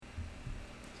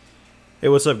Hey,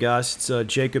 what's up, guys?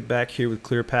 It's Jacob back here with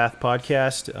Clear Path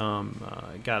Podcast.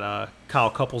 Got Kyle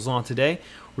Couples on today.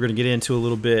 We're going to get into a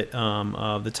little bit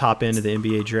of the top end of the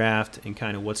NBA draft and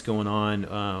kind of what's going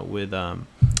on with the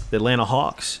Atlanta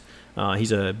Hawks.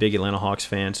 He's a big Atlanta Hawks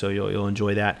fan, so you'll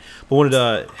enjoy that. But wanted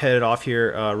to head it off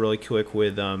here really quick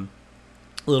with a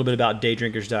little bit about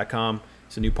daydrinkers.com.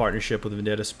 It's a new partnership with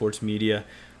Vendetta Sports Media.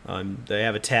 They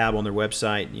have a tab on their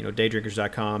website,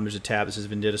 daydrinkers.com. There's a tab that says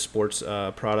Vendetta Sports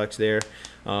products there.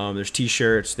 There's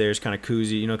T-shirts. There's kind of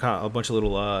koozie, kind of a bunch of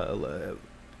little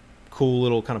cool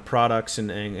little kind of products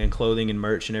and clothing and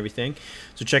merch and everything.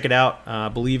 So check it out. I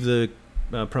believe the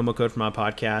promo code for my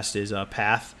podcast is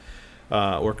PATH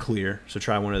or CLEAR. So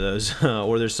try one of those.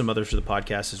 Or there's some others for the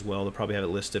podcast as well. They'll probably have it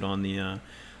listed on the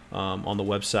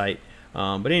website.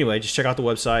 But anyway, just check out the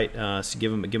website. So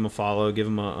give them a follow. Give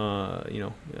them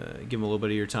give them a little bit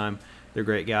of your time. They're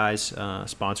great guys,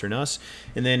 sponsoring us.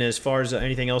 And then as far as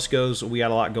anything else goes, we got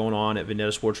a lot going on at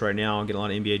Vendetta Sports right now. Get a lot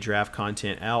of NBA draft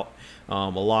content out.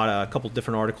 A couple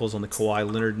different articles on the Kawhi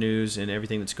Leonard news and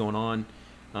everything that's going on.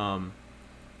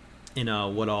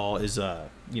 What all is kind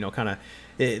of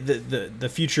the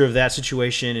future of that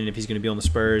situation, and if he's going to be on the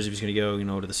Spurs, if he's going to go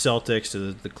to the Celtics,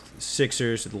 to the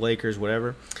Sixers, to the Lakers,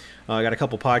 whatever. I got a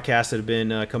couple podcasts that have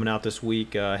been coming out this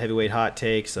week. Heavyweight Hot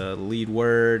Takes, Lead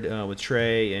Word with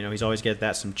Trey. He's always got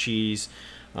that some cheese,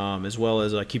 as well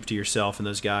as Keep It To Yourself. And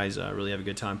those guys really have a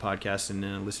good time podcasting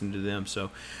and listening to them.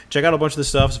 So check out a bunch of the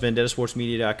stuff. It's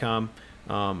VendettaSportsMedia.com.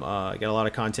 Got a lot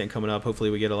of content coming up. Hopefully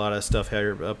we get a lot of stuff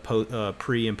here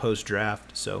pre and post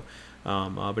draft. So,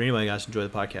 but anyway, guys, enjoy the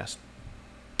podcast.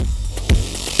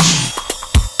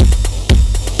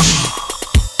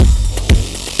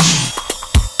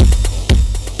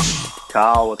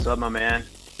 Kyle, what's up, my man?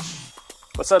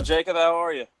 What's up, Jacob? How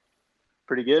are you?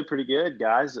 Pretty good,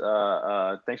 guys.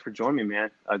 Thanks for joining me,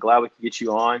 man. Glad we could get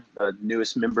you on.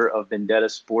 Newest member of Vendetta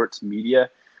Sports Media.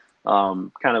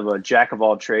 Kind of a jack of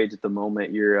all trades at the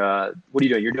moment. You're what are you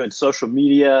doing? You're doing social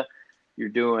media. You're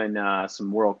doing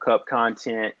some World Cup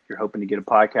content. You're hoping to get a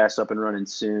podcast up and running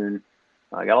soon.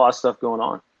 Got a lot of stuff going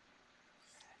on.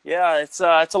 Yeah, it's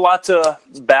a lot to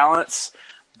balance.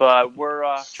 But we're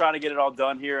trying to get it all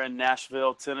done here in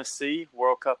Nashville, Tennessee.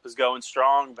 World Cup is going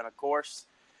strong. But, of course,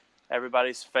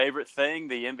 everybody's favorite thing,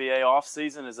 the NBA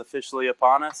offseason, is officially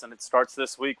upon us, and it starts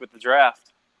this week with the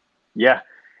draft. Yeah,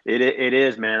 it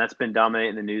is, man. That's been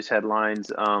dominating the news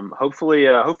headlines. Hopefully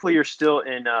you're still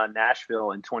in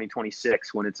Nashville in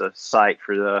 2026 when it's a site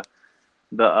for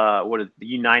the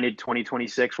United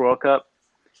 2026 World Cup.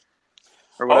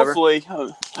 Hopefully.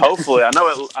 I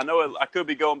know it. I could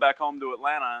be going back home to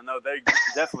Atlanta. I know they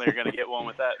definitely are going to get one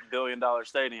with that billion-dollar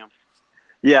stadium.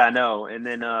 Yeah, I know. And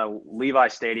then Levi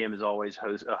Stadium is always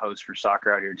a host for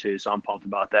soccer out here too, so I'm pumped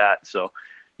about that. So,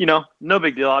 no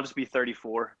big deal. I'll just be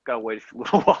 34. Got to wait a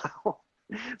little while.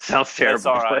 Sounds terrible. It's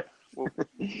all right. Well,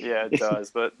 yeah, it does.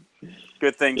 But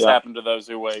good things happen to those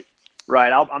who wait.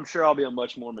 Right. I'm sure I'll be a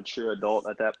much more mature adult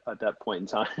at that point in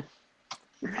time.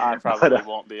 I probably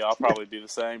won't be. I'll probably be the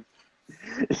same.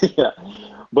 Yeah,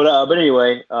 but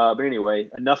anyway,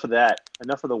 enough of that.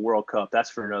 Enough of the World Cup.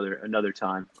 That's for another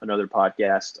time, another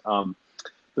podcast.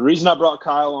 The reason I brought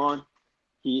Kyle on,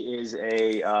 he is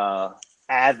a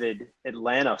avid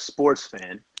Atlanta sports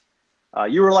fan.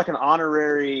 You were like an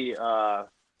honorary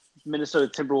Minnesota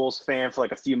Timberwolves fan for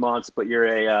like a few months, but you're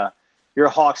a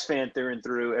Hawks fan through and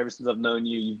through. Ever since I've known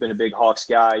you, you've been a big Hawks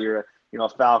guy. You're a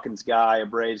Falcons guy, a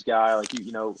Braves guy, like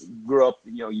you grew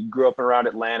up around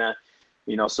Atlanta,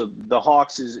 so the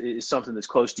Hawks is something that's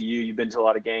close to you. You've been to a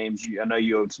lot of games. I know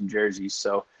you own some jerseys.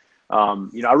 So,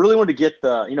 I really wanted to get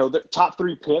the top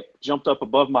 3 pick jumped up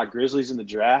above my Grizzlies in the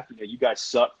draft. You guys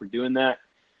suck for doing that.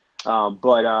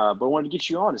 But I wanted to get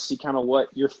you on to see kind of what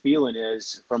your feeling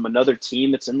is from another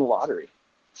team that's in the lottery,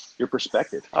 your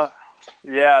perspective.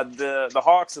 Yeah, the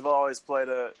Hawks have always played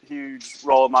a huge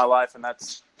role in my life, and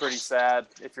that's pretty sad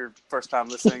if you're first time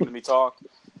listening to me talk.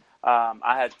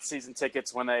 I had season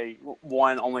tickets when they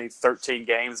won only 13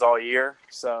 games all year,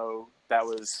 so that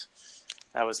was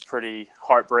pretty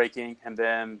heartbreaking. And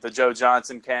then the Joe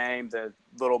Johnson came, the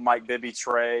little Mike Bibby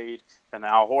trade, and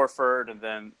Al Horford, and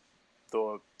then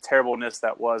the terribleness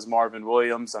that was Marvin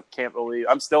Williams.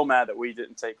 I'm still mad that we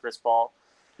didn't take Chris Paul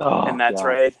in that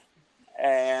trade.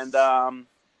 And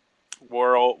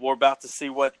we're about to see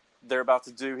what they're about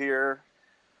to do here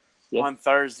on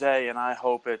Thursday, and I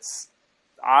hope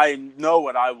I know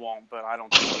what I want, but I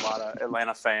don't think a lot of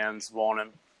Atlanta fans want him.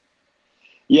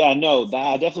 Yeah, no,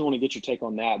 I definitely want to get your take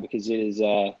on that because it is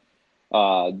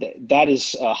that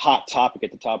is a hot topic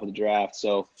at the top of the draft.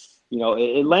 So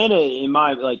Atlanta, in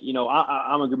my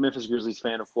I'm a Memphis Grizzlies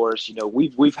fan, of course.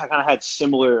 We've kind of had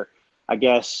similar, I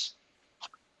guess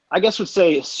would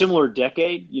say a similar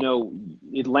decade.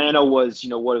 Atlanta was,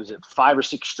 what was it, 5 or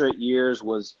 6 straight years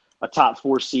was a top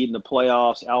 4 seed in the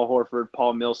playoffs. Al Horford,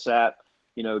 Paul Millsap,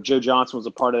 Joe Johnson was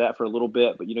a part of that for a little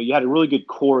bit, but you had a really good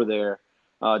core there.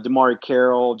 DeMar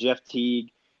Carroll, Jeff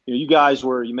Teague. You guys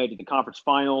you made it to the conference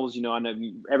finals. I know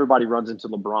everybody runs into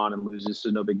LeBron and loses, so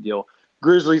no big deal.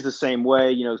 Grizzlies the same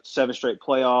way, 7 straight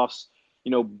playoffs.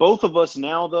 Both of us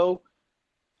now, though,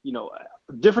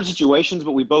 different situations,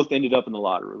 but we both ended up in the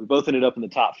lottery. We both ended up in the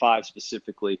top 5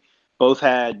 specifically. Both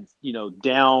had,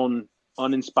 down,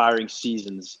 uninspiring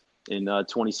seasons in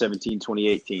 2017,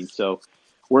 2018. So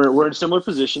we're in similar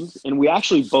positions, and we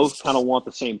actually both kind of want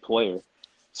the same player.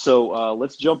 So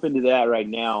let's jump into that right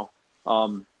now.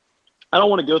 I don't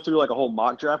want to go through like a whole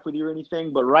mock draft with you or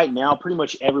anything, but right now pretty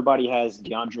much everybody has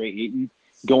DeAndre Ayton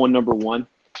going number 1.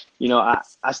 I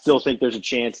still think there's a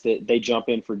chance that they jump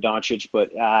in for Doncic, but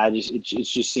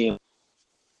it's just seems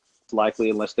likely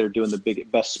unless they're doing the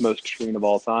best smoke screen of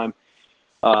all time.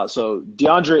 So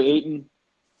DeAndre Ayton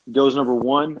goes number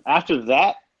 1. After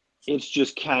that, it's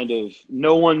just kind of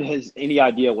no one has any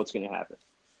idea what's going to happen.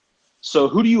 So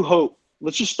who do you hope?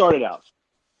 Let's just start it out.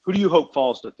 Who do you hope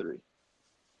falls to 3?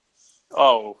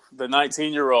 Oh, the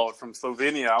 19-year-old from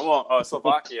Slovenia. I want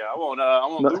Slovakia. I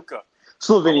want Luka.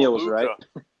 Slovenia was right.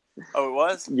 Oh, it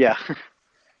was? Yeah.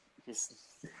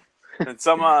 And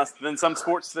some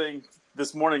sports thing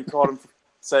this morning called him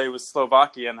say it was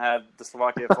Slovakia and had the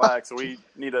Slovakia flag. So we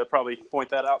need to probably point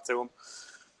that out to him.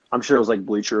 I'm sure it was like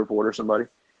Bleacher Report or somebody.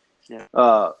 Yeah.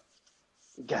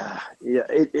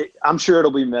 I'm sure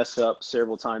it'll be messed up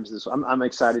several times. I'm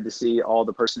excited to see all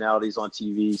the personalities on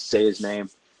TV say his name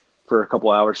for a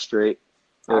couple hours straight.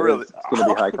 It's going to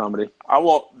be high comedy. I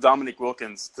want Dominique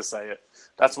Wilkins to say it.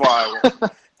 That's why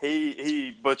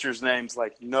he butchers names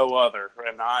like no other,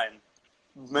 and I'm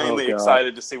mainly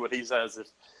excited to see what he says if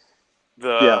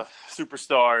the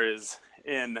superstar is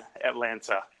in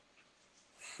Atlanta.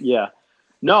 Yeah.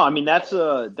 No, I mean that's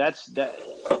that.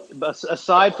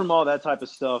 Aside from all that type of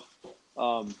stuff,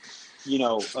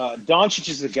 Doncic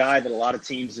is the guy that a lot of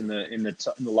teams in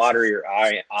the lottery are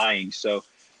eyeing. So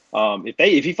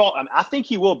if he falls, I think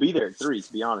he will be there at 3.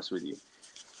 To be honest with you,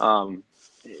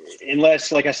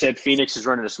 unless, like I said, Phoenix is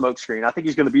running a smoke screen, I think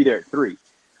he's going to be there at 3.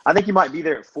 I think he might be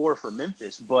there at 4 for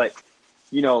Memphis, but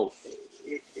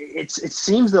it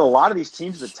seems that a lot of these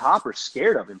teams at the top are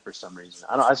scared of him for some reason.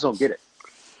 I just don't get it.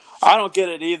 I don't get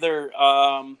it either.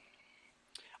 I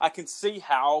can see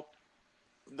how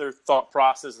their thought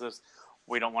process is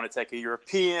we don't want to take a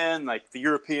European. Like the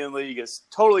European League is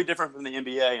totally different from the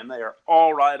NBA, and they are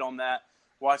all right on that.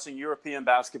 Watching European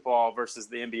basketball versus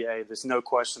the NBA, there's no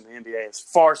question the NBA is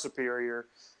far superior.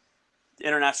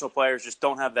 International players just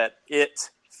don't have that it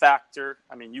factor.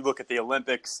 I mean, you look at the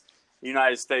Olympics, the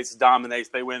United States dominates.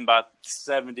 They win by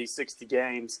 70, 60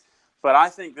 games. But I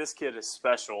think this kid is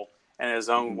special in his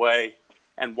own way.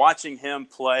 And watching him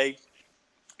play,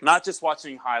 not just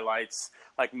watching highlights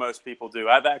like most people do.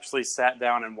 I've actually sat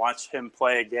down and watched him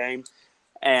play a game,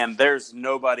 and there's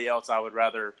nobody else I would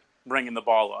rather bringing the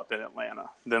ball up in Atlanta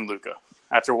than Luka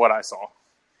after what I saw.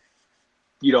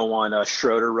 You don't want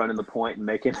Schroeder running the point and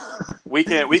making. We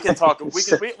can talk.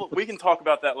 We can talk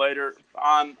about that later.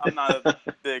 I'm not a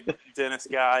big Dennis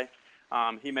guy.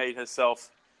 He made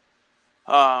himself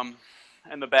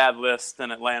in the bad list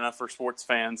in Atlanta for sports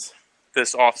fans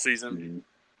this offseason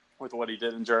with what he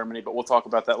did in Germany. But we'll talk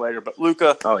about that later. But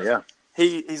Luka,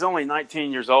 he's only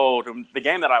 19 years old. The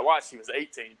game that I watched, he was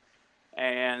 18,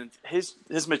 and his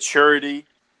maturity,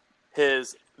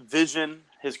 his vision,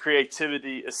 his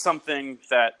creativity is something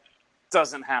that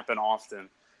doesn't happen often.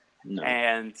 No.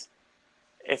 And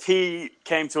if he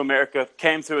came to America,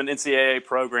 came to an NCAA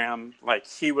program, like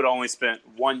he would only spent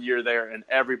 1 year there and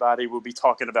everybody would be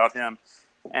talking about him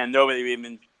and nobody would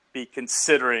even be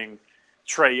considering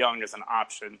Trae Young as an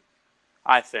option,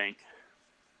 I think.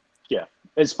 Yeah,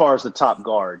 as far as the top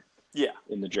guard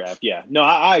in the draft. Yeah, no,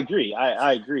 I agree.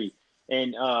 I agree.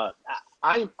 And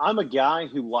I'm a guy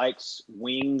who likes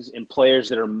wings and players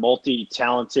that are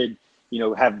multi-talented,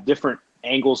 have different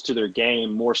angles to their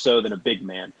game more so than a big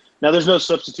man. Now, there's no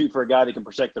substitute for a guy that can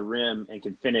protect the rim and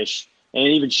can finish and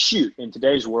even shoot. In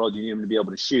today's world, you need him to be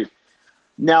able to shoot.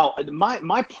 Now,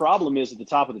 my problem is at the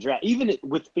top of the draft, even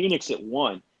with Phoenix at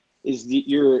 1, is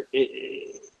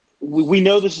we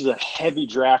know this is a heavy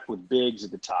draft with bigs at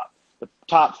the top. The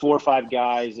top 4 or 5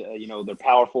 guys, they're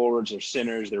power forwards, they're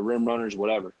centers, they're rim runners,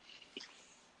 whatever.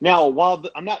 Now, while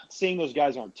I'm not saying those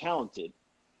guys aren't talented,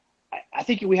 I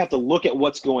think we have to look at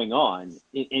what's going on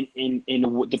in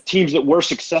the teams that were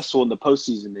successful in the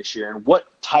postseason this year and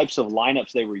what types of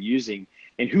lineups they were using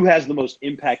and who has the most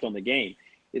impact on the game.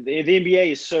 The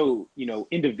NBA is so,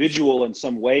 individual in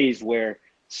some ways where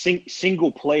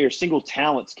single players, single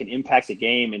talents can impact the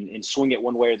game and swing it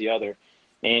one way or the other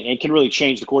and can really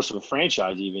change the course of a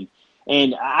franchise even.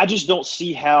 And I just don't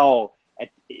see how,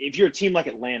 if you're a team like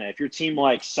Atlanta, if you're a team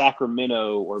like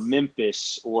Sacramento or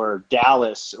Memphis or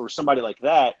Dallas or somebody like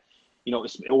that,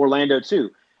 Orlando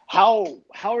too, how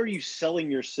are you selling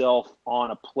yourself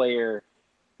on a player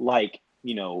like,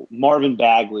 Marvin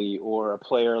Bagley or a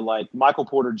player like Michael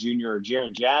Porter Jr. or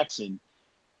Jaren Jackson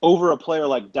over a player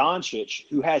like Doncic,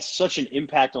 who has such an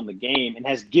impact on the game and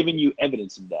has given you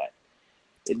evidence of that?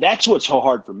 That's what's so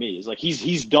hard for me, is like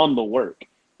he's done the work.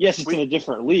 Yes, it's in a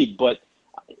different league, but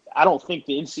I don't think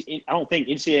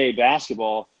NCAA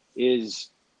basketball is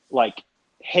like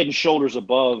head and shoulders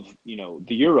above, the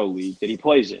Euro League that he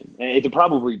plays in. And it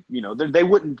probably, they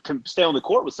wouldn't stay on the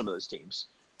court with some of those teams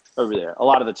over there. A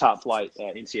lot of the top flight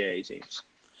NCAA teams.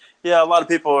 Yeah, a lot of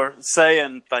people are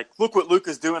saying, like, look what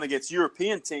Luka's doing against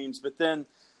European teams. But then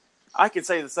I could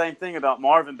say the same thing about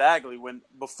Marvin Bagley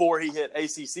before he hit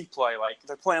ACC play. Like,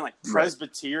 they're playing, like,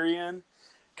 Presbyterian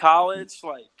college.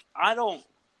 Like,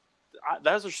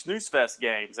 those are snooze fest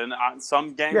games. And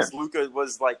some games, Luka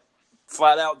was, like,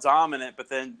 flat out dominant. But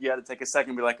then you had to take a second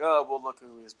and be like, oh, well, look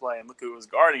who he was playing. Look who was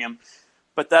guarding him.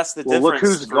 But that's the difference. Look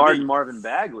who's guarding Marvin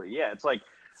Bagley. Yeah, it's like,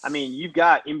 you've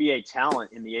got NBA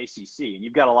talent in the ACC, and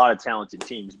you've got a lot of talented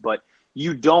teams, but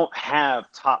you don't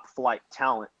have top flight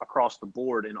talent across the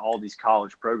board in all these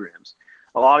college programs.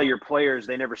 A lot of your players,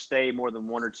 they never stay more than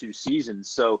 1 or 2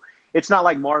 seasons. So it's not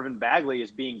like Marvin Bagley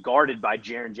is being guarded by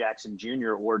Jaren Jackson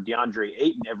Jr. or DeAndre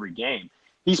Ayton every game.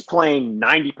 He's playing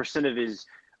 90%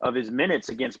 of his minutes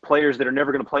against players that are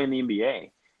never going to play in the NBA.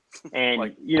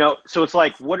 And, so it's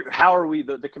like, how are we –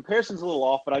 the comparison's a little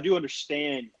off, but I do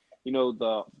understand –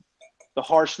 the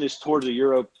harshness towards the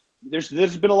Euro. There's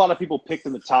been a lot of people picked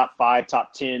in the top 5,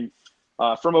 top 10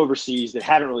 from overseas that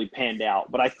haven't really panned out.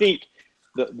 But I think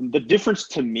the difference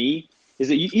to me is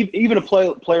that even a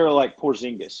player like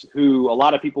Porzingis, who a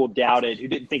lot of people doubted, who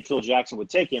didn't think Phil Jackson would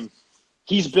take him,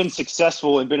 he's been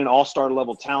successful and been an all-star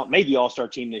level talent, made the all-star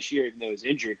team this year, even though he's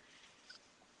injured.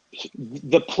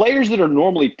 The players that are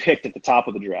normally picked at the top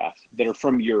of the draft that are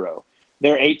from Euro,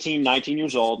 they're 18, 19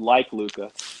 years old, like Luka.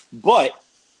 But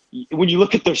when you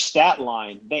look at their stat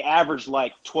line, they averaged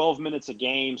like 12 minutes a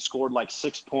game, scored like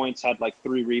 6 points, had like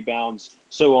 3 rebounds,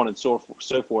 so on and so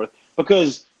forth,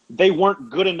 because they weren't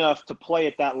good enough to play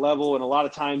at that level. And a lot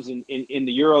of times in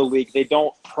the Euro League, they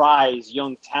don't prize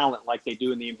young talent like they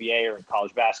do in the NBA or in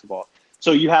college basketball.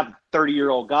 So you have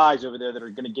 30-year-old guys over there that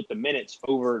are going to get the minutes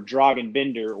over Dragan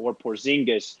Bender or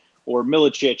Porzingis or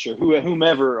Milicic or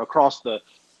whomever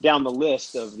down the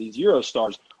list of these Euro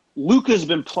stars. Luka's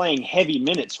been playing heavy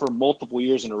minutes for multiple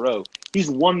years in a row. He's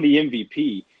won the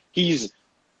MVP. He's,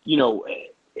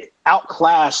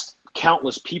 outclassed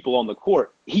countless people on the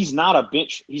court. He's not a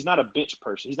bench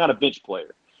person. He's not a bench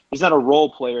player. He's not a role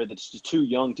player that's just too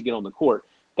young to get on the court.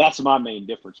 That's my main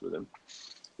difference with him.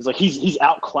 It's like he's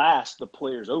outclassed the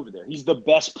players over there. He's the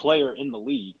best player in the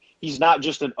league. He's not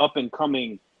just an up and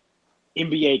coming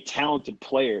NBA talented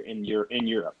player in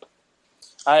Europe.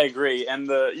 I agree. And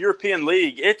the European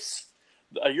League, it's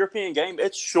a European game.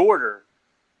 It's shorter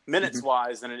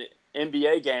minutes-wise than an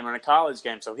NBA game or a college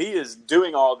game. So he is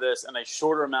doing all this in a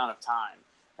shorter amount of time.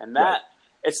 And that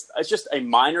it's just a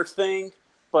minor thing,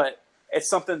 but it's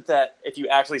something that if you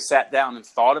actually sat down and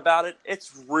thought about it,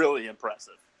 it's really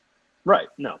impressive. Right.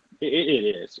 No, it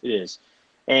is. It is.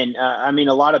 And,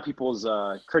 a lot of people's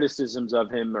criticisms of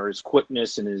him are his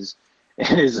quickness and his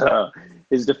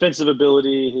defensive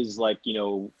ability, his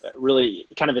really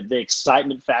kind of the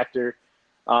excitement factor.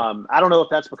 I don't know if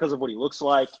that's because of what he looks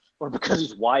like or because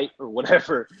he's white or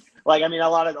whatever. A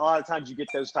lot of times you get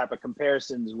those type of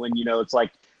comparisons when it's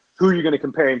like who you're going to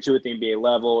compare him to at the NBA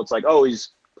level. It's like, oh, he's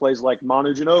plays like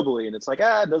Manu Ginobili, and it's like,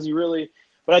 does he really?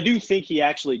 But I do think he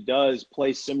actually does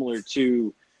play similar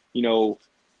to,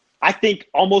 I think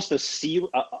almost a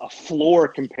floor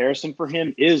comparison for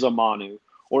him is a Manu.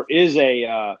 Or is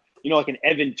like an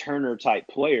Evan Turner type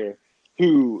player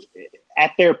who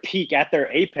at their peak, at their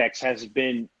apex has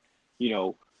been,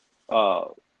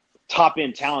 top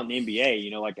end talent in the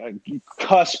NBA, like a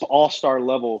cusp all-star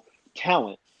level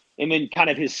talent. And then kind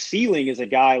of his ceiling is a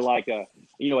guy like a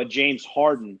James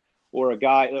Harden or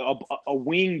a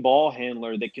wing ball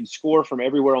handler that can score from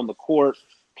everywhere on the court,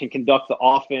 can conduct the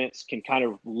offense, can kind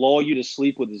of lull you to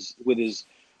sleep with his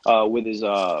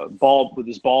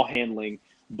ball handling,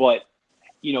 but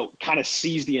kind of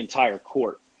sees the entire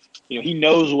court. He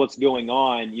knows what's going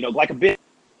on, like a bit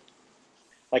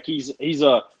like he's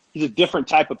a different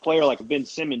type of player, like Ben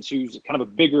Simmons, who's kind of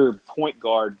a bigger point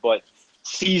guard, but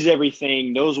sees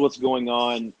everything, knows what's going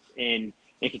on, and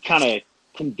can kind of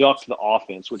conduct the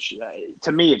offense, which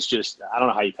to me, it's just, I don't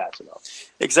know how you pass it off.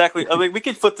 Exactly. I mean, we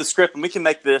can flip the script and we can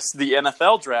make this the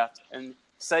NFL draft and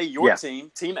say your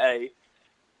team, Team A,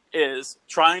 is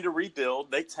trying to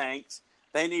rebuild. They tanked.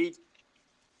 They need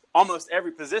almost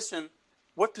every position.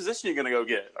 What position are you going to go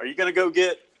get? Are you going to go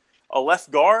get a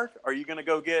left guard? Are you going to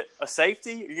go get a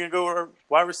safety? Are you going to go a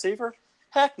wide receiver?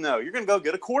 Heck no. You're going to go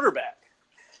get a quarterback.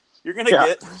 You're going to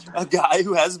get a guy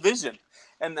who has vision.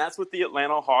 And that's what the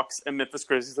Atlanta Hawks and Memphis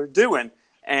Grizzlies are doing.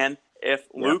 And if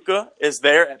Luka is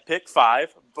there at pick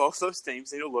 5, both those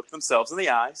teams need to look themselves in the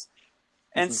eyes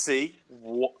and see,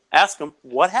 ask them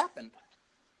what happened.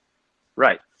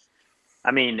 Right.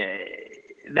 I mean,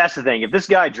 that's the thing. If this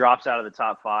guy drops out of the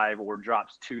top 5 or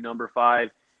drops to number 5,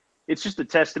 it's just a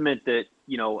testament that,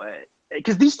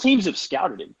 because these teams have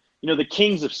scouted him. The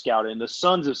Kings have scouted him. The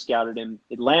Suns have scouted him.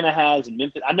 Atlanta has, and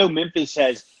Memphis. I know Memphis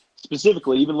has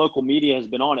specifically. Even local media has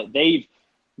been on it. They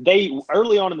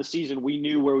early on in the season, we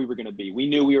knew where we were going to be. We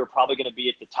knew we were probably going to be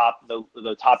at the top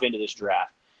end of this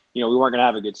draft. We weren't going to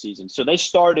have a good season. So they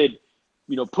started,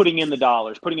 putting in the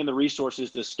dollars, putting in the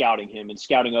resources to scouting him and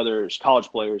scouting other college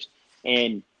players.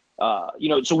 And, so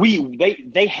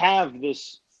they have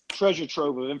this treasure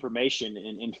trove of information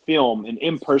and film and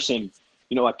in-person,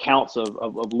 accounts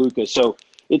of Luka. So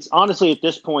it's honestly at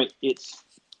this point,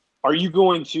 are you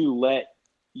going to let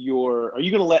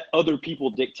other people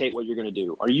dictate what you're going to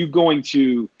do? Are you going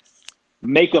to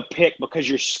make a pick because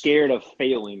you're scared of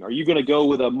failing? Are you going to go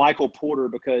with a Michael Porter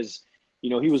because, he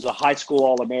was a high school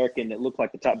All-American that looked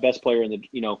like the top best player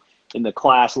in the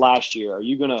class last year? Are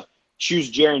you going to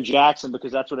choose Jaren Jackson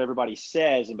because that's what everybody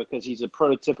says and because he's a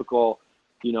prototypical,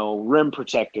 rim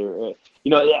protector?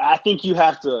 I think you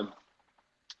have to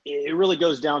 – it really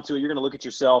goes down to it. You're going to look at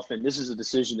yourself, and this is a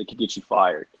decision that could get you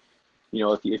fired.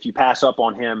 If you pass up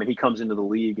on him and he comes into the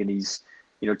league and he's,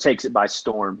 takes it by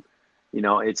storm,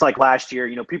 it's like last year,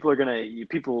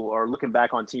 people are looking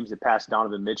back on teams that passed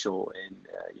Donovan Mitchell and,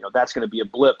 that's going to be a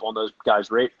blip on those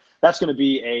guys' rate. That's going to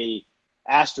be a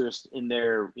asterisk in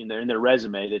their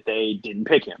resume that they didn't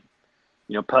pick him.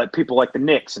 People like the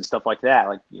Knicks and stuff like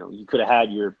that, you could have had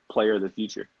your player of the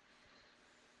future.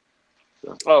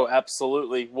 So. Oh,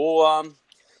 absolutely. Well,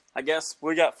 I guess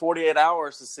we got 48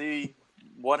 hours to see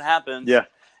what happens. Yeah.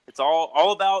 It's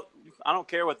all about, I don't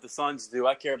care what the Suns do.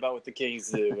 I care about what the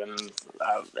Kings do. And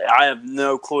I have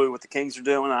no clue what the Kings are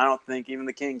doing. I don't think even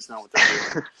the Kings know what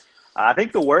they're doing. I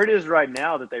think the word is right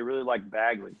now that they really like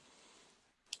Bagley.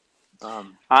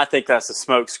 I think that's a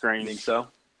smokescreen. You think so?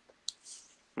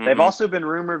 Mm-hmm. They've also been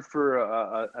rumored for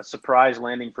a surprise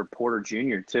landing for Porter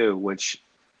Jr. too, which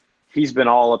he's been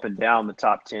all up and down the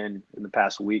top 10 in the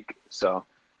past week. So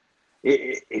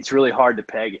it's really hard to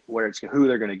peg who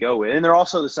they're going to go with. And they're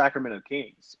also the Sacramento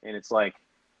Kings. And it's like,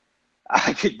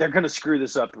 they're going to screw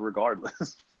this up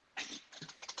regardless.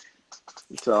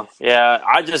 So,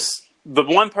 yeah, the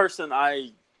one person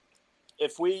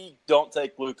if we don't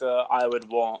take Luka, I would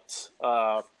want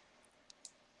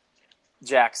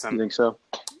Jackson. You think so?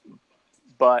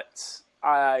 But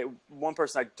one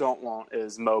person I don't want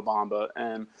is Mo Bamba.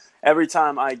 And every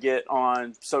time I get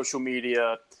on social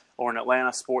media or an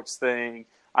Atlanta sports thing,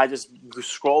 I just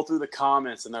scroll through the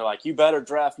comments and they're like, you better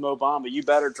draft Mo Bamba. You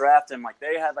better draft him. Like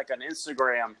they had like an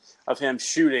Instagram of him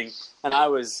shooting, and I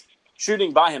was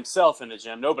shooting by himself in the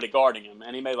gym, nobody guarding him.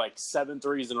 And he made like 7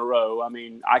 threes in a row. I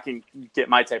mean, I can get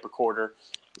my tape recorder,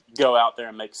 go out there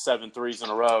and make 7 threes in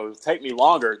a row. It'll take me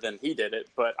longer than he did it,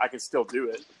 but I can still do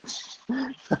it.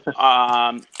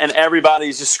 And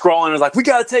everybody's just scrolling and is like, we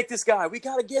got to take this guy. We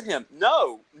got to get him.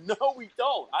 No, we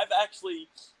don't.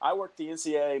 I worked the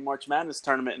NCAA March Madness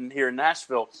tournament here in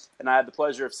Nashville, and I had the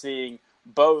pleasure of seeing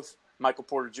both Michael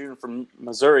Porter Jr. from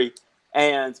Missouri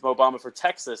and Mo Bamba for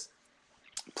Texas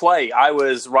play. I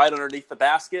was right underneath the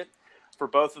basket for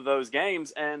both of those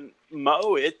games, and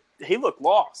Mo, he looked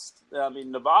lost. I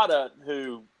mean, Nevada,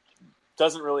 who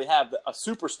doesn't really have a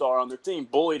superstar on their team,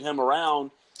 bullied him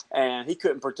around, and he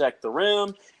couldn't protect the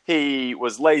rim. He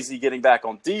was lazy getting back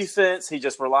on defense. He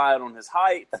just relied on his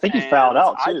height. I think he fouled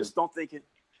out, too. I just don't think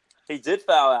he did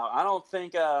foul out. I don't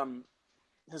think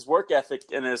his work ethic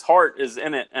and his heart is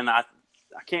in it, and I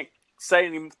can't say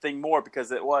anything more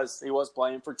because he was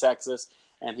playing for Texas,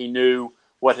 and he knew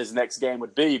what his next game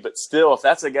would be. But still, if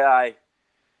that's a guy –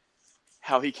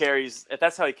 if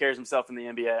that's how he carries himself in the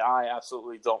NBA, I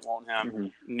absolutely don't want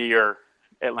him near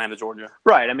Atlanta, Georgia.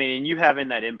 Right. I mean, and you having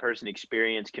that in-person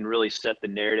experience can really set the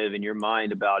narrative in your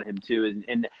mind about him too.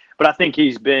 But I think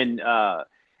he's been.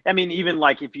 I mean, even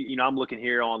like if I'm looking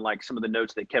here on like some of the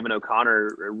notes that Kevin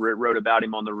O'Connor wrote about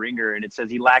him on the Ringer, and it says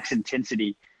he lacks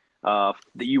intensity that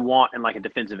you want in like a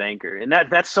defensive anchor, and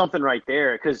that's something right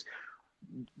there, because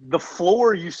the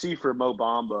floor you see for Mo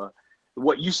Bamba,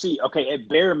 what you see, okay, at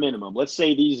bare minimum, let's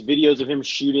say these videos of him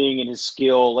shooting and his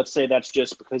skill, let's say that's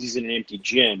just because he's in an empty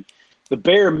gym. The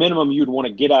bare minimum you'd want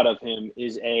to get out of him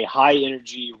is a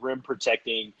high-energy,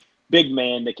 rim-protecting big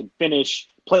man that can finish,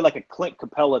 play like a Clint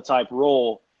Capella type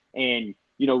role, and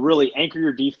really anchor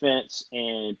your defense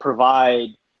and provide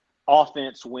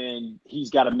offense when he's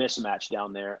got a mismatch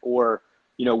down there, or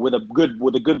with a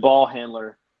good ball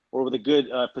handler or with a good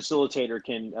facilitator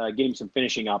can get him some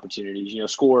finishing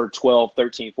opportunities. Score 12,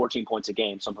 13, 14 points a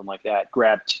game, something like that.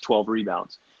 Grab 12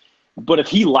 rebounds. But if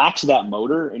he lacks that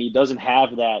motor and he doesn't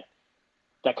have that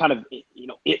kind of,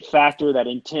 it factor, that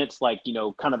intense, like,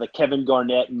 kind of the Kevin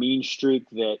Garnett mean streak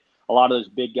that a lot of those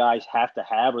big guys have to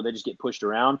have, or they just get pushed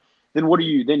around, then what are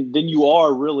you, then you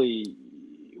are really,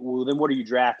 well, then what are you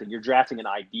drafting? You're drafting an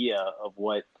idea of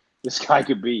what this guy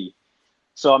could be.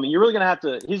 So, I mean, you're really going to have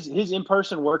to, his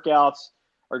in-person workouts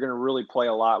are going to really play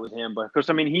a lot with him. But, of course,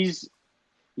 I mean, he's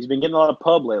been getting a lot of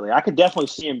pub lately. I could definitely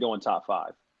see him going top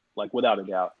 5, like, without a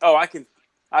doubt. Oh, I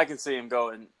can see him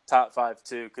going top 5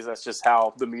 too, because that's just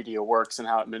how the media works and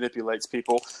how it manipulates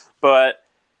people. But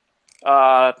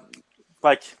like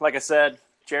I said,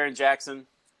 Jaren Jackson,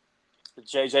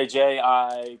 JJJ,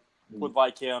 I would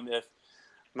like him if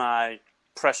my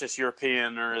precious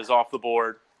Europeaner is off the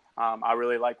board. I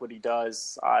really like what he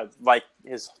does. I like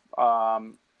his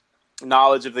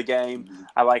knowledge of the game.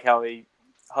 I like how he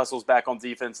hustles back on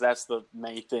defense. That's the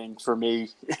main thing for me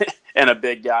and a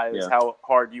big guy is how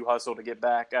hard you hustle to get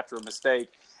back after a mistake.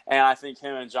 And I think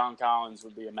him and John Collins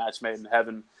would be a match made in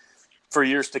heaven for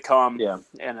years to come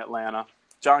in Atlanta.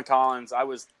 John Collins, I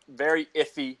was very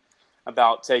iffy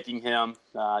about taking him.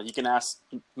 You can ask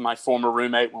my former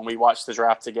roommate when we watched the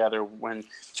draft together when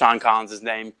John Collins'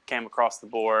 name came across the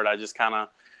board. I just kind of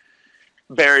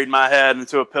buried my head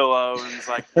into a pillow and was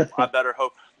like, I better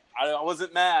hope. I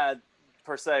wasn't mad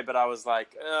per se, but I was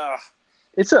like, ugh.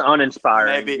 It's an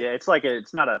uninspiring. Maybe. Yeah,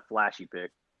 it's not a flashy pick.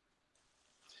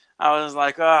 I was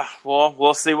like, well,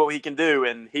 we'll see what he can do.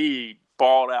 And he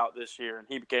balled out this year, and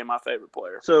he became my favorite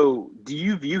player. So do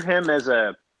you view him as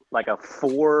a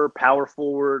 4 power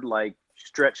forward, like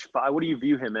stretch 5? What do you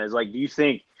view him as? Like, do you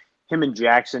think him and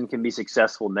Jackson can be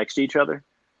successful next to each other?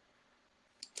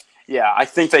 Yeah, I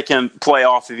think they can play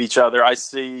off of each other. I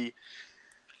see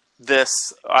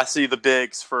the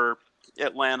bigs for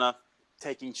Atlanta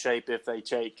taking shape if they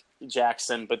take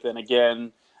Jackson. But then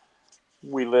again,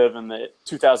 we live in the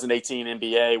 2018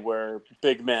 NBA where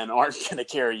big men aren't going to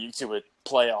carry you to a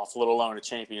playoff, let alone a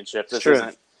championship. This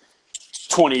isn't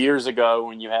 20 years ago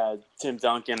when you had Tim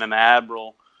Duncan and the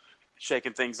Admiral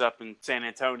shaking things up in San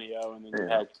Antonio, and then you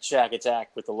had Shaq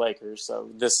Attack with the Lakers. So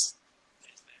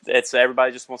it's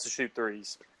everybody just wants to shoot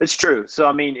threes. It's true. So,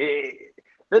 I mean,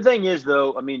 the thing is,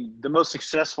 though, I mean, the most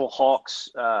successful Hawks,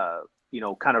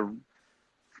 kind of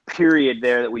period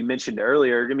there that we mentioned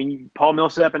earlier, I mean, Paul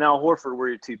Millsap and Al Horford were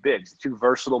your two bigs, two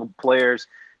versatile players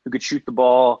who could shoot the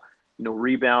ball,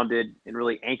 rebounded and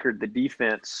really anchored the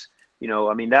defense.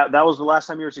 I mean, that was the last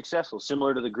time you were successful,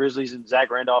 similar to the Grizzlies and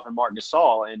Zach Randolph and Marc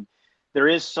Gasol. And there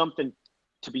is something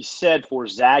to be said for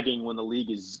zagging when the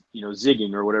league is,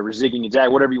 zigging or whatever, zigging and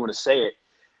zag, whatever you want to say it.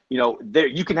 There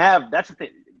you can have, that's the thing,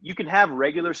 you can have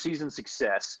regular season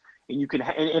success, and you can,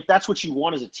 and if that's what you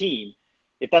want as a team,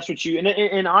 if that's what you,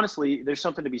 and honestly, there's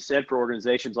something to be said for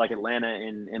organizations like Atlanta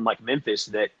and like Memphis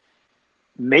that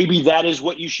maybe that is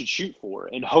what you should shoot for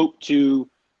and hope to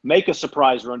make a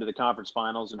surprise run to the conference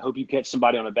finals and hope you catch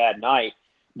somebody on a bad night.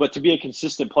 But to be a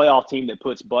consistent playoff team that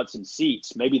puts butts in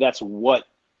seats, maybe that's what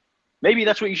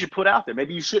you should put out there.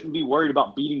 Maybe you shouldn't be worried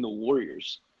about beating the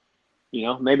Warriors.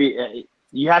 Maybe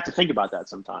you have to think about that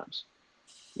sometimes.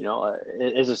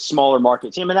 As a smaller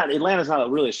market team, and Atlanta's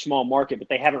not really a small market, but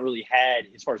they haven't really had,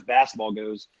 as far as basketball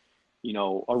goes,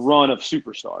 a run of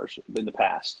superstars in the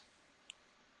past.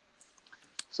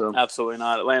 So absolutely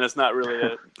not. Atlanta's not really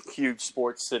a huge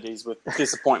sports cities with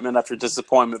disappointment after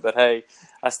disappointment, but hey,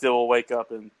 I still will wake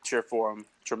up and cheer for them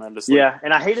tremendously. Yeah,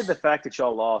 and I hated the fact that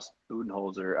y'all lost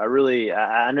Budenholzer.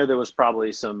 I know there was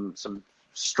probably some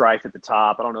strife at the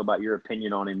top. I don't know about your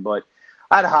opinion on him, but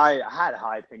I had a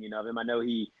high opinion of him. I know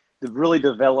he really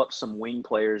developed some wing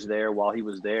players there while he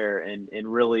was there, and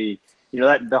really,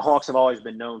 that the Hawks have always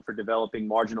been known for developing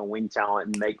marginal wing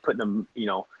talent and putting them,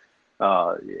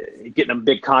 getting them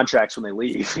big contracts when they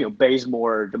leave.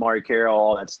 Bazemore, Damari Carroll,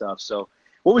 all that stuff. So,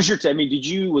 what was your?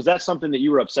 Was that something that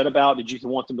you were upset about? Did you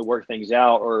want them to work things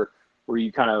out, or were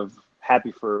you kind of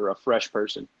happy for a fresh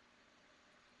person?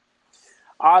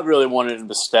 I really wanted him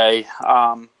to stay,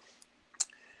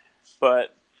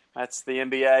 but that's the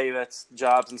NBA. That's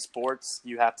jobs in sports.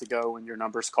 You have to go when your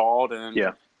number's called, and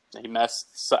he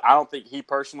messed. So I don't think he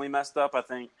personally messed up. I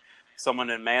think someone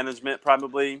in management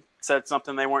probably said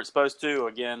something they weren't supposed to.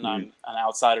 Again, I'm an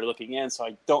outsider looking in, so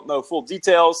I don't know full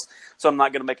details, so I'm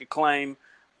not going to make a claim.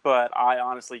 But I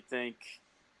honestly think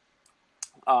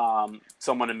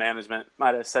someone in management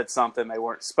might have said something they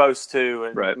weren't supposed to,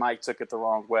 and Mike took it the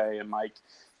wrong way, and Mike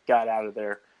got out of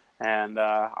there. And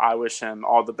I wish him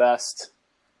all the best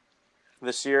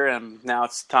this year, and now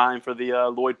it's time for the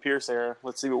Lloyd Pierce era.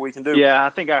 Let's see what we can do. Yeah, I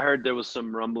think I heard there was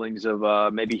some rumblings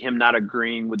of maybe him not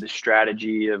agreeing with the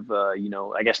strategy of,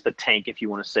 I guess the tank, if you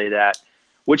want to say that.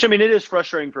 Which, it is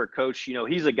frustrating for a coach.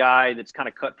 He's a guy that's kind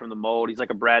of cut from the mold. He's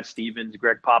like a Brad Stevens,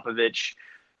 Greg Popovich,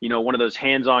 one of those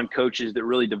hands-on coaches that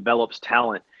really develops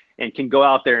talent and can go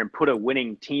out there and put a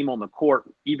winning team on the court,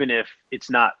 even if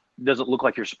doesn't look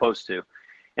like you're supposed to.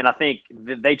 And I think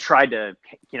they tried to,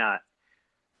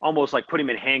 almost like put him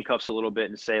in handcuffs a little bit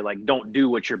and say, like, don't do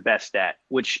what you're best at,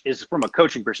 which is from a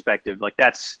coaching perspective, like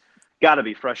that's got to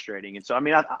be frustrating. And so, I'm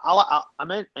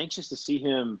anxious to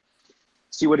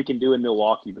see what he can do in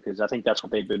Milwaukee, because I think that's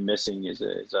what they've been missing is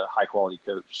a high quality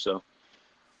coach. So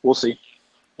we'll see.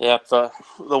 Yeah,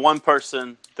 the one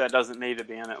person that doesn't need to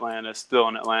be in Atlanta is still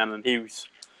in Atlanta, and he's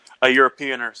a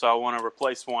Europeaner, so I want to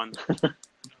replace one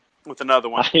with another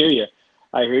one. I hear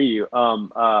you.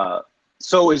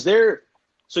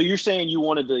 So you're saying you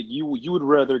would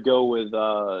rather go with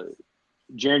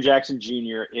Jaren Jackson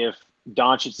Jr. if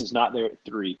Doncic is not there at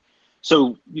 3.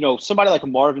 So, somebody like a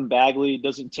Marvin Bagley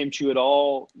doesn't tempt you at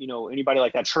all. Anybody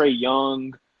like that, Trae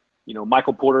Young,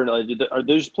 Michael Porter, are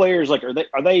those players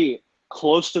are they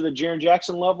close to the Jaren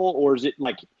Jackson level, or is it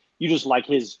like you just like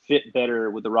his fit better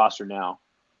with the roster now?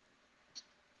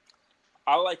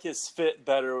 I like his fit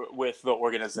better with the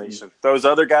organization. Those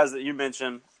other guys that you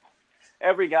mentioned,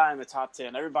 every guy in the top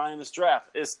 10, everybody in this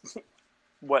draft is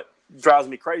what drives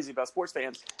me crazy about sports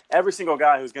fans. Every single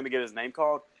guy who's going to get his name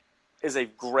called is a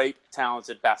great,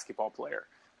 talented basketball player.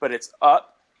 But it's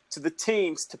up to the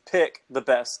teams to pick the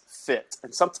best fit.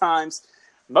 And sometimes,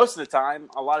 most of the time,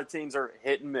 a lot of teams are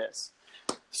hit and miss.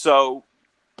 So,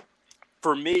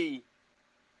 for me,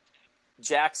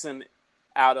 Jackson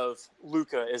out of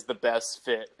Luka is the best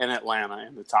fit in Atlanta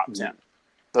in the top 10.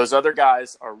 Those other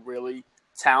guys are really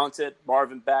talented.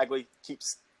 Marvin Bagley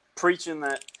keeps preaching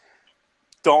that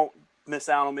don't miss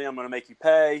out on me. I'm going to make you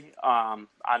pay. I'm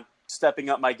stepping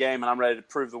up my game, and I'm ready to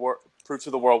prove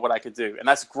to the world what I could do. And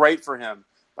that's great for him,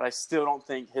 but I still don't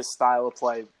think his style of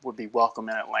play would be welcome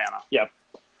in Atlanta. Yeah,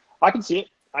 I can see it.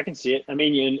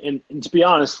 And to be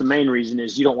honest, the main reason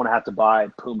is you don't want to have to buy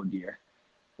Puma gear.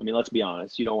 Let's be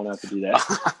honest. You don't want to have to do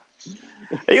that.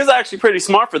 He was actually pretty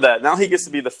smart for that. Now he gets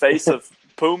to be the face of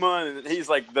Puma, and he's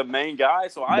like the main guy.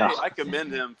 So I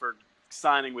commend him for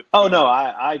signing with Puma. Oh, no,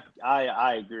 I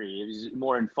agree. It was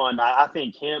more in fun. I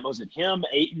think him,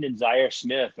 Ayton, and Zaire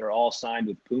Smith are all signed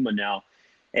with Puma now.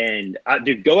 And,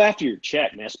 dude, go after your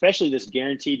check, man, especially this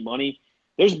guaranteed money.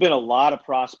 There's been a lot of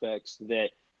prospects that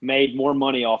made more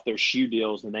money off their shoe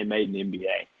deals than they made in the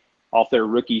NBA, off their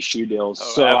rookie shoe deals.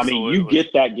 Oh, so, absolutely. you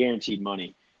get that guaranteed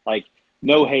money. Like,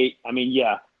 no hate.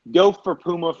 Go for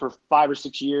Puma for 5 or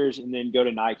 6 years and then go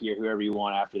to Nike or whoever you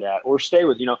want after that. Or stay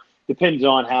with, depends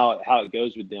on how it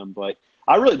goes with them. But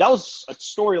that was a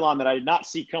storyline that I did not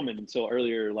see coming until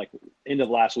earlier, like end of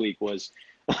last week was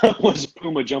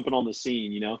Puma jumping on the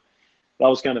scene, That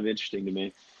was kind of interesting to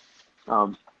me.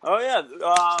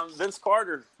 Vince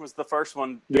Carter was the first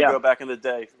one to go back in the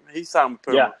day. He signed with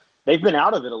Puma. Yeah, they've been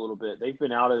out of it a little bit. They've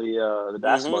been out of the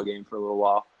basketball game for a little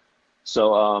while.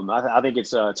 So I think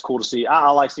it's cool to see. I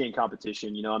like seeing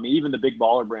competition. Even the big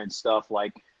baller brand stuff.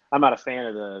 Like, I'm not a fan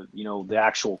of the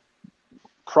actual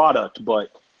product,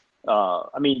 but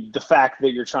the fact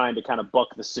that you're trying to kind of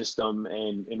buck the system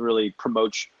and really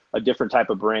promote a different type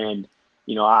of brand.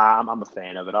 I'm a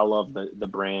fan of it. I love the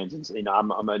brands, and I'm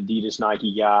an Adidas,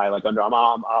 Nike guy. Like I'm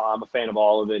a fan of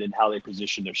all of it and how they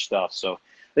position their stuff. So I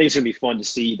think it's gonna be fun to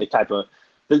see the type of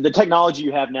the technology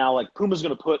you have now. Like Puma's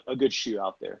gonna put a good shoe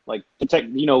out there. Like it's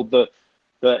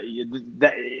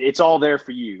all there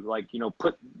for you. Like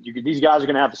these guys are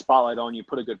gonna have the spotlight on you.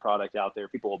 Put a good product out there,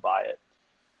 people will buy it.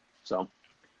 So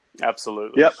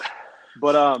absolutely. Yep.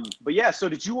 But yeah. So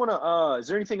did you want to? Is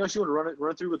there anything else you want to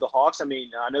run through with the Hawks? I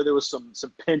know there was some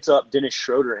pent up Dennis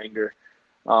Schroeder anger.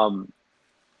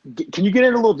 Can you get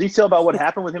into a little detail about what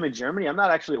happened with him in Germany? I'm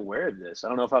not actually aware of this. I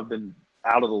don't know if I've been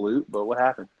out of the loop, but what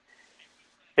happened?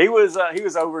 He was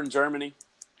over in Germany,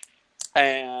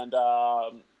 and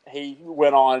he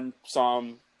went on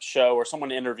some show or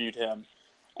someone interviewed him,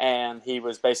 and he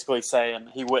was basically saying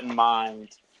he wouldn't mind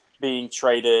being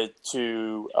traded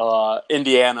to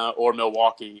Indiana or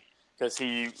Milwaukee because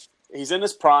he's in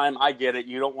his prime. I get it.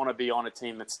 You don't want to be on a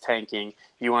team that's tanking.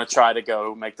 You want to try to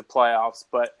go make the playoffs,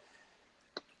 but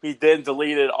he then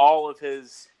deleted all of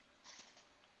his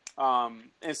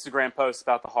Instagram posts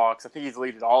about the Hawks. I think he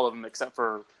deleted all of them except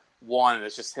for one.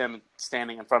 It's just him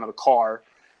standing in front of a car.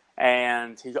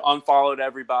 And he unfollowed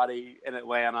everybody in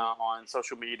Atlanta on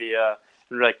social media.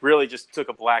 And really just took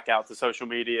a blackout to social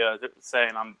media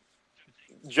saying, I'm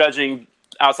judging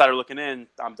outsider looking in.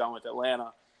 I'm done with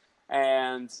Atlanta.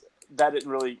 And that didn't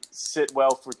really sit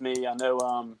well with me. I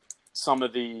know some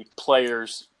of the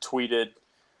players tweeted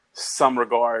some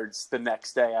regards the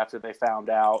next day after they found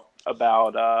out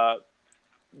about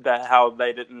that, how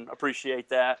they didn't appreciate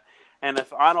that. And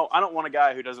if I don't want a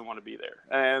guy who doesn't want to be there.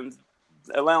 And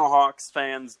Atlanta Hawks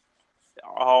fans,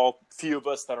 all few of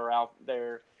us that are out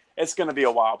there, it's going to be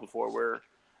a while before we're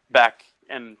back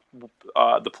in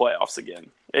the playoffs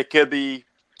again. It could be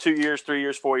 2 years, 3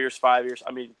 years, 4 years, 5 years.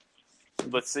 I mean,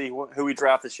 let's see who we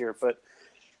draft this year. But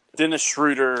Dennis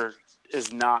Schroeder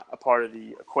is not a part of the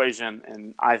equation,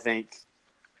 and I think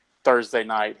Thursday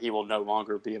night he will no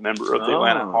longer be a member of the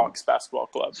Atlanta Hawks basketball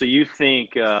club. So you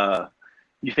think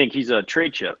he's a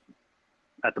trade chip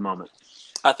at the moment?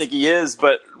 I think he is,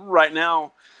 but right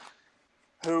now,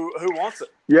 who wants it?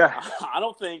 Yeah, I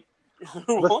don't think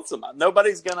who wants him.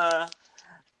 Nobody's gonna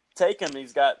take him.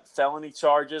 He's got felony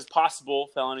charges, possible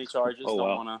felony charges. Oh, don't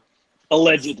wow. want to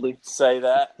allegedly say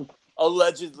that.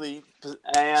 Allegedly,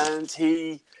 and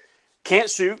he can't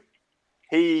shoot.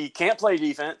 He can't play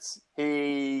defense.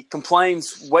 He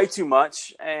complains way too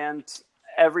much, and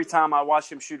every time I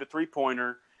watch him shoot a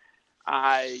three-pointer,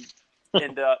 I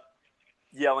end up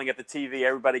yelling at the TV,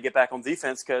 everybody get back on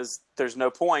defense, because there's no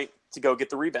point to go get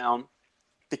the rebound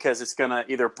because it's going to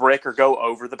either brick or go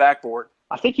over the backboard.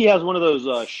 I think he has one of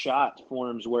those shot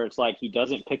forms where it's like he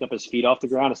doesn't pick up his feet off the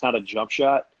ground. It's not a jump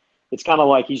shot. It's kind of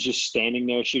like he's just standing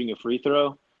there shooting a free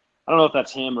throw. I don't know if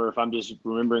that's him or if I'm just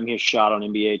remembering his shot on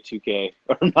NBA 2K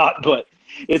or not, but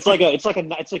it's like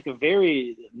a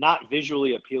very not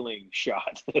visually appealing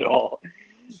shot at all.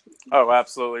 Oh,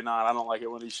 absolutely not. I don't like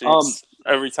it when he shoots.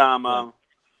 Every time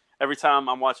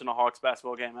I'm watching a Hawks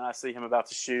basketball game and I see him about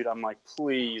to shoot, I'm like,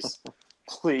 please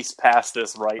pass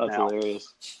this right That's now.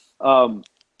 Hilarious.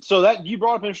 So that you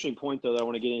brought up an interesting point though that I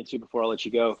want to get into before I let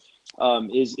you go.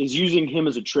 Is using him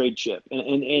as a trade chip,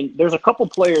 and there's a couple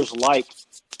players like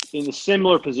in the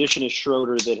similar position as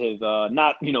Schroeder that have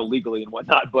not legally and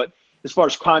whatnot, but as far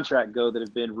as contract go, that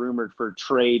have been rumored for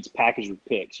trades packaged with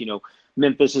picks.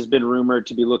 Memphis has been rumored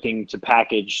to be looking to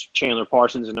package Chandler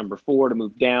Parsons at number 4 to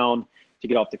move down to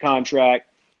get off the contract.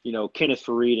 Kenneth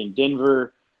Faried in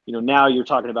Denver. Now you're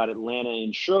talking about Atlanta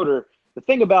and Schroeder. The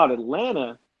thing about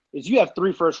Atlanta is you have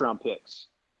 3 first-round picks.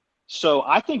 So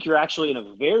I think you're actually in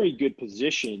a very good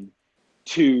position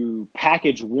to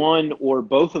package one or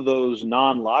both of those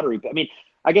non-lottery. I mean,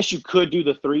 I guess you could do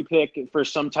the 3 pick for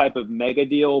some type of mega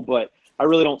deal, but I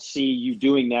really don't see you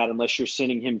doing that unless you're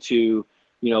sending him to,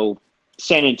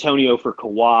 San Antonio for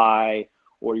Kawhi,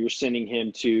 or you're sending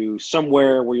him to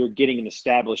somewhere where you're getting an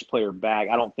established player back.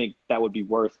 I don't think that would be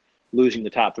worth losing the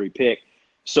top 3 pick.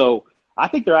 So I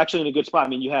think they're actually in a good spot. I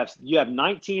mean, you have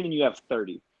 19 and you have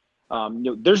 30.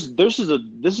 This is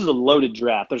a loaded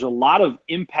draft. There's a lot of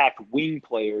impact wing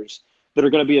players that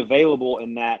are going to be available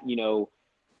in that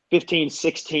 15,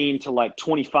 16 to like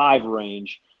 25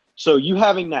 range. So you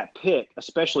having that pick,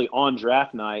 especially on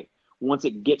draft night, once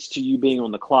it gets to you being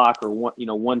on the clock or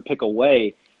one pick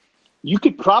away, you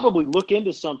could probably look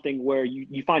into something where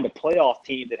you find a playoff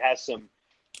team that has some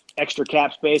extra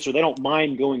cap space, or they don't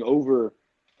mind going over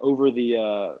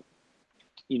the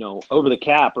over the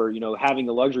cap, or having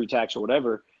the luxury tax or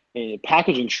whatever, and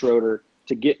packaging Schroeder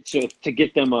to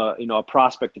get them a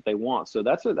prospect that they want. So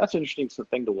that's an interesting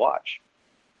thing to watch.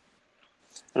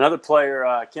 Another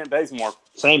player, Kent Bazemore.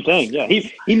 Same thing. Yeah,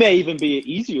 he may even be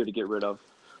easier to get rid of.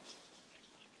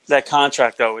 That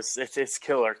contract though it's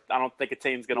killer. I don't think a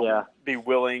team's going to be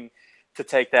willing to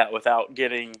take that without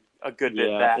getting a good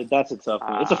bit back. That's a tough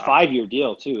one. It's a 5-year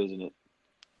deal too, isn't it?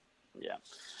 Yeah.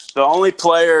 There's only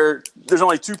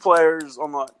 2 players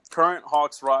on the current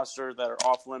Hawks roster that are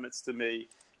off limits to me,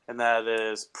 and that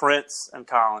is Prince and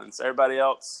Collins. Everybody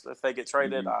else, if they get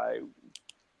traded, I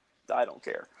don't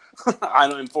care. I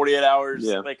know in 48 hours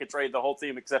they could trade the whole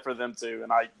team except for them 2,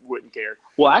 and I wouldn't care.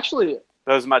 Well, actually,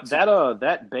 Those are my two.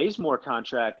 That Bazemore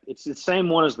contract, it's the same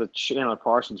one as the Chandler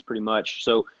Parsons pretty much.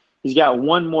 So he's got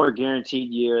one more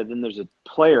guaranteed year, then there's a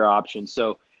player option.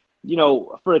 So,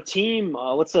 for a team,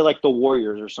 let's say like the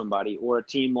Warriors or somebody, or a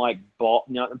team like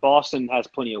Boston has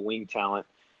plenty of wing talent,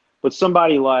 but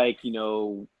somebody like,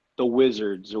 the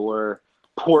Wizards or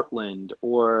Portland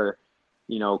or,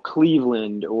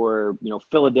 Cleveland or,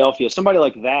 Philadelphia, somebody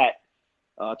like that,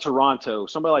 Toronto,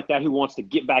 somebody like that who wants to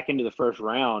get back into the first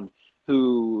round,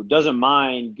 who doesn't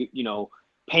mind,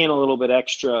 paying a little bit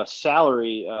extra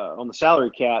salary on the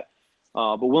salary cap,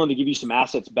 but willing to give you some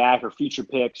assets back or future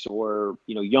picks or,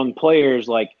 young players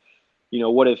like,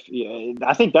 what if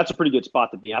I think that's a pretty good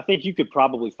spot to be. I think you could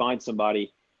probably find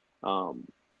somebody to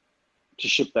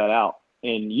ship that out,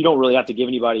 and you don't really have to give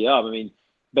anybody up. I mean,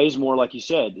 Bazemore, like you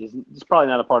said, is probably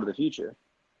not a part of the future.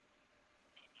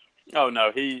 Oh,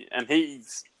 no,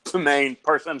 he's the main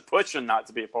person pushing not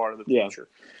to be a part of the future,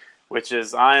 which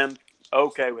is I am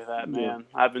okay with that, man.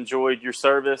 Yeah. I've enjoyed your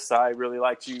service. I really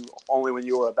liked you only when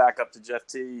you were a backup to Jeff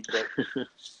Teague, but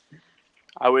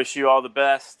I wish you all the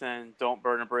best, and don't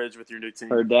burn a bridge with your new team.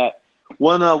 Heard that.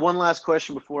 One last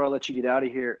question before I let you get out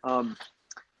of here.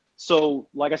 So,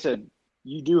 like I said,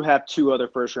 you do have two other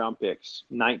first-round picks,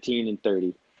 19 and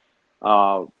 30.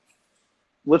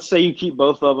 Let's say you keep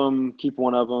both of them, keep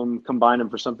one of them, combine them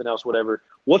for something else, whatever.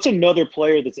 What's another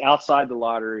player that's outside the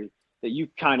lottery that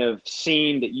you've kind of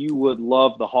seen that you would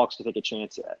love the Hawks to take a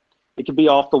chance at? It could be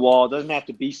off the wall. It doesn't have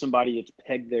to be somebody that's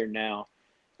pegged there now.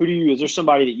 Is there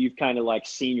somebody that you've kind of like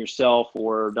seen yourself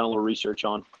or done a little research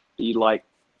on that you'd like?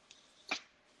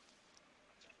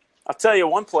 I'll tell you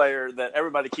one player that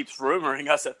everybody keeps rumoring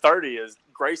us at 30 is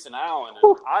Grayson Allen.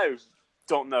 And I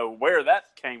don't know where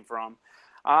that came from.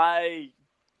 I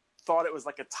thought it was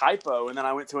like a typo, and then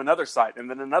I went to another site, and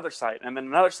then another site, and then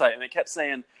another site, and it kept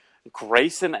saying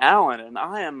Grayson Allen, and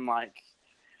I am like,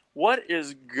 what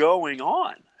is going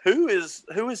on? Who is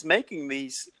making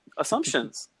these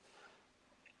assumptions?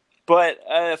 But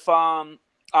if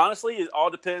honestly, it all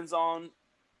depends on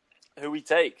who we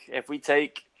take. If we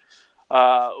take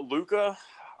Luka,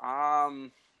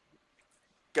 I'm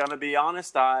gonna be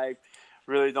honest, I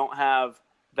really don't have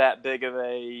that big of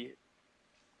a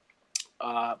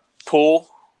pull.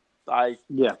 I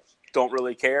don't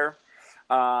really care.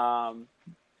 I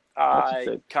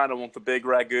kind of want the big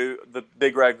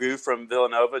ragu from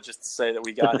Villanova, just to say that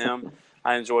we got him.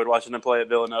 I enjoyed watching him play at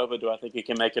Villanova. Do I think he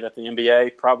can make it at the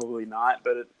NBA? Probably not,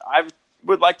 but I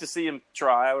would like to see him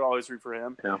try. I would always root for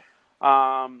him.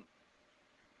 Yeah.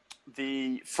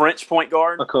 The French point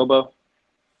guard, Akobo.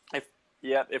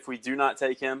 If we do not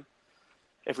take him,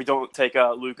 if we don't take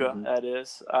Luka, that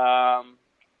is.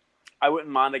 I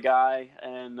wouldn't mind a guy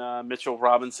in Mitchell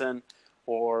Robinson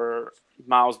or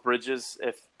Miles Bridges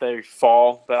if they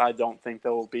fall, but I don't think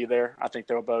they'll be there. I think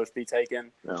they'll both be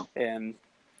taken in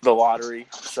the lottery.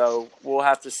 So we'll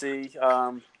have to see.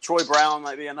 Troy Brown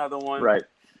might be another one. Right.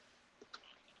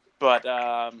 But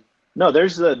no,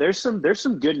 there's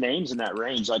some good names in that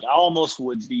range. Like I almost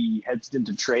would be hesitant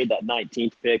to trade that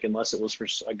 19th pick unless it was for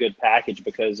a good package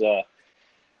because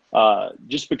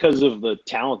just because of the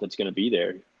talent that's going to be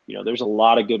there. There's a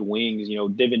lot of good wings.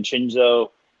 DiVincenzo,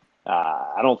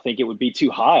 I don't think it would be too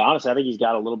high. Honestly, I think he's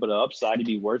got a little bit of upside to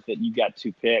be worth it. You've got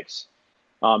two picks.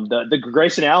 The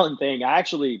Grayson Allen thing, I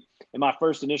actually, in my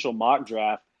first initial mock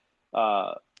draft,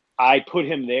 I put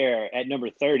him there at number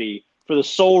 30 for the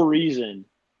sole reason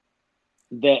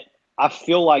that I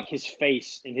feel like his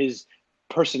face and his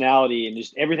personality and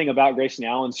just everything about Grayson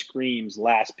Allen screams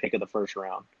last pick of the first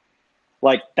round.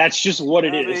 Like, that's just what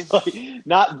it is. Like,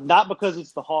 not because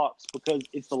it's the Hawks, because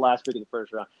it's the last pick of the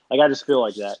first round. Like, I just feel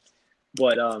like that.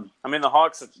 But the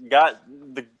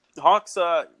Hawks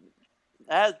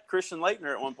had Christian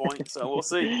Laettner at one point, so we'll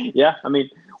see. Yeah,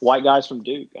 white guys from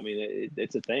Duke.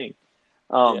 It's a thing.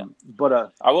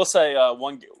 But I will say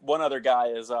one other guy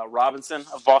is Robinson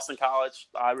of Boston College.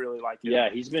 I really like him.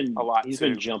 Yeah, he's been a lot. He's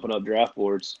been jumping up draft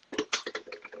boards.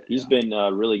 He's been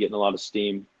really getting a lot of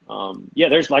steam.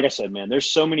 There's, like I said, man, there's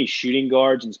so many shooting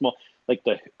guards and small, like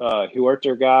the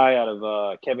Huerter guy out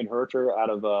of Kevin Huerter out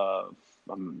of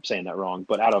I'm saying that wrong,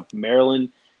 but out of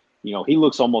Maryland. He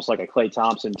looks almost like a Klay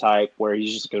Thompson type, where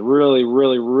he's just a really,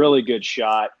 really, really good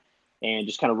shot and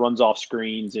just kind of runs off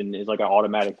screens and is like an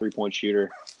automatic 3-point shooter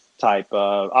type.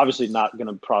 Obviously, not going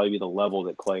to probably be the level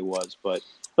that Klay was, but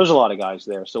there's a lot of guys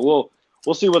there. So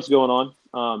we'll see what's going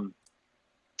on.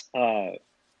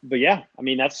 But yeah,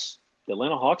 that's the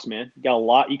Atlanta Hawks, man. You got a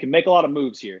lot. You can make a lot of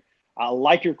moves here. I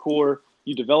like your core.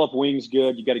 You develop wings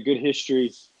good. You got a good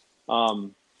history.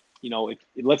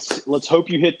 Let's hope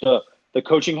you hit the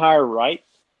coaching hire right,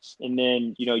 and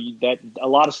then that a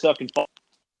lot of stuff can fall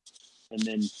And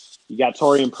then you got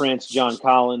Torian Prince, John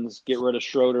Collins. Get rid of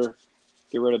Schroeder.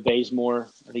 Get rid of Bazemore.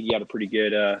 I think you got a pretty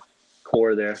good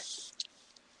core there.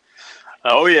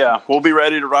 Oh, yeah. We'll be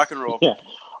ready to rock and roll. Yeah.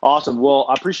 Awesome. Well,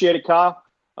 I appreciate it, Kyle.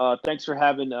 Thanks for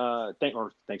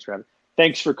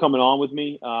coming on with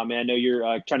me. Man, I know you're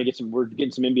we're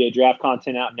getting some NBA draft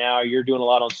content out now. You're doing a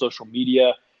lot on social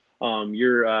media.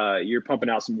 You're pumping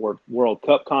out some more World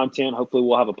Cup content. Hopefully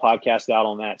we'll have a podcast out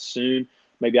on that soon.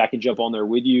 Maybe I can jump on there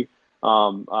with you.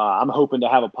 I'm hoping to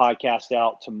have a podcast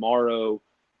out tomorrow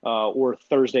or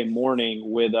Thursday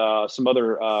morning with some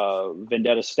other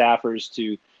Vendetta staffers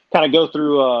to kind of go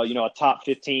through a top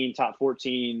 15, top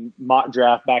 14 mock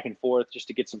draft back and forth, just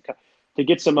to get some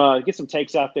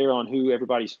takes out there on who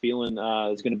everybody's feeling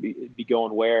is going to be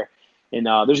going where. And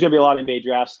there's going to be a lot of NBA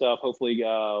draft stuff. Hopefully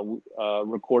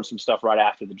record some stuff right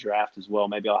after the draft as well.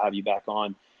 Maybe I'll have you back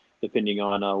on depending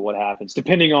on what happens.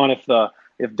 Depending on if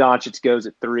Doncic goes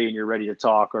at 3 and you're ready to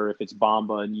talk, or if it's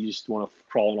Bamba and you just want to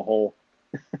crawl in a hole.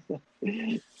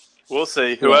 We'll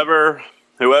see. Whoever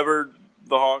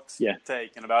the Hawks Yeah.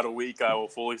 take in about a week, I will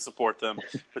fully support them.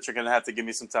 But you're going to have to give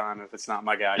me some time if it's not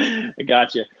my guy. I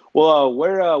gotcha. Well,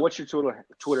 what's your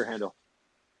Twitter handle?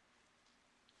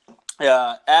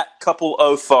 At Couple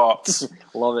O Thoughts.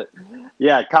 Love it.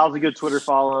 Yeah, Kyle's a good Twitter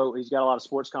follow. He's got a lot of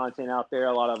sports content out there,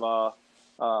 a lot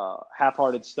of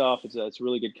half-hearted stuff. It's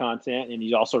really good content, and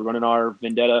he's also running our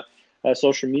Vendetta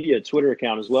social media Twitter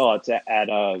account as well. It's at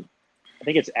I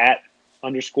think it's at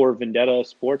 _Vendetta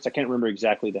Sports. I can't remember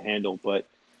exactly the handle, but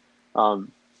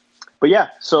yeah.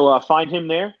 So find him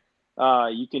there.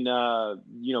 You can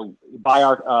buy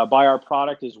our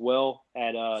product as well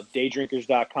at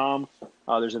daydrinkers.com.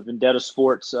 There's a Vendetta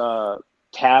Sports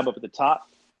tab up at the top.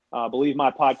 I believe my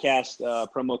podcast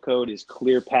promo code is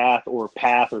ClearPath or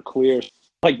Path or Clear,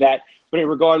 like that. But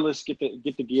regardless, get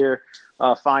the gear.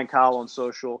 Find Kyle on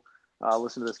social.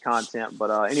 Listen to this content.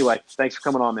 But anyway, thanks for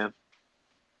coming on, man.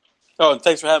 Oh, and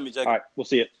thanks for having me, Jake. All right, we'll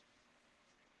see you.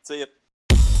 See you.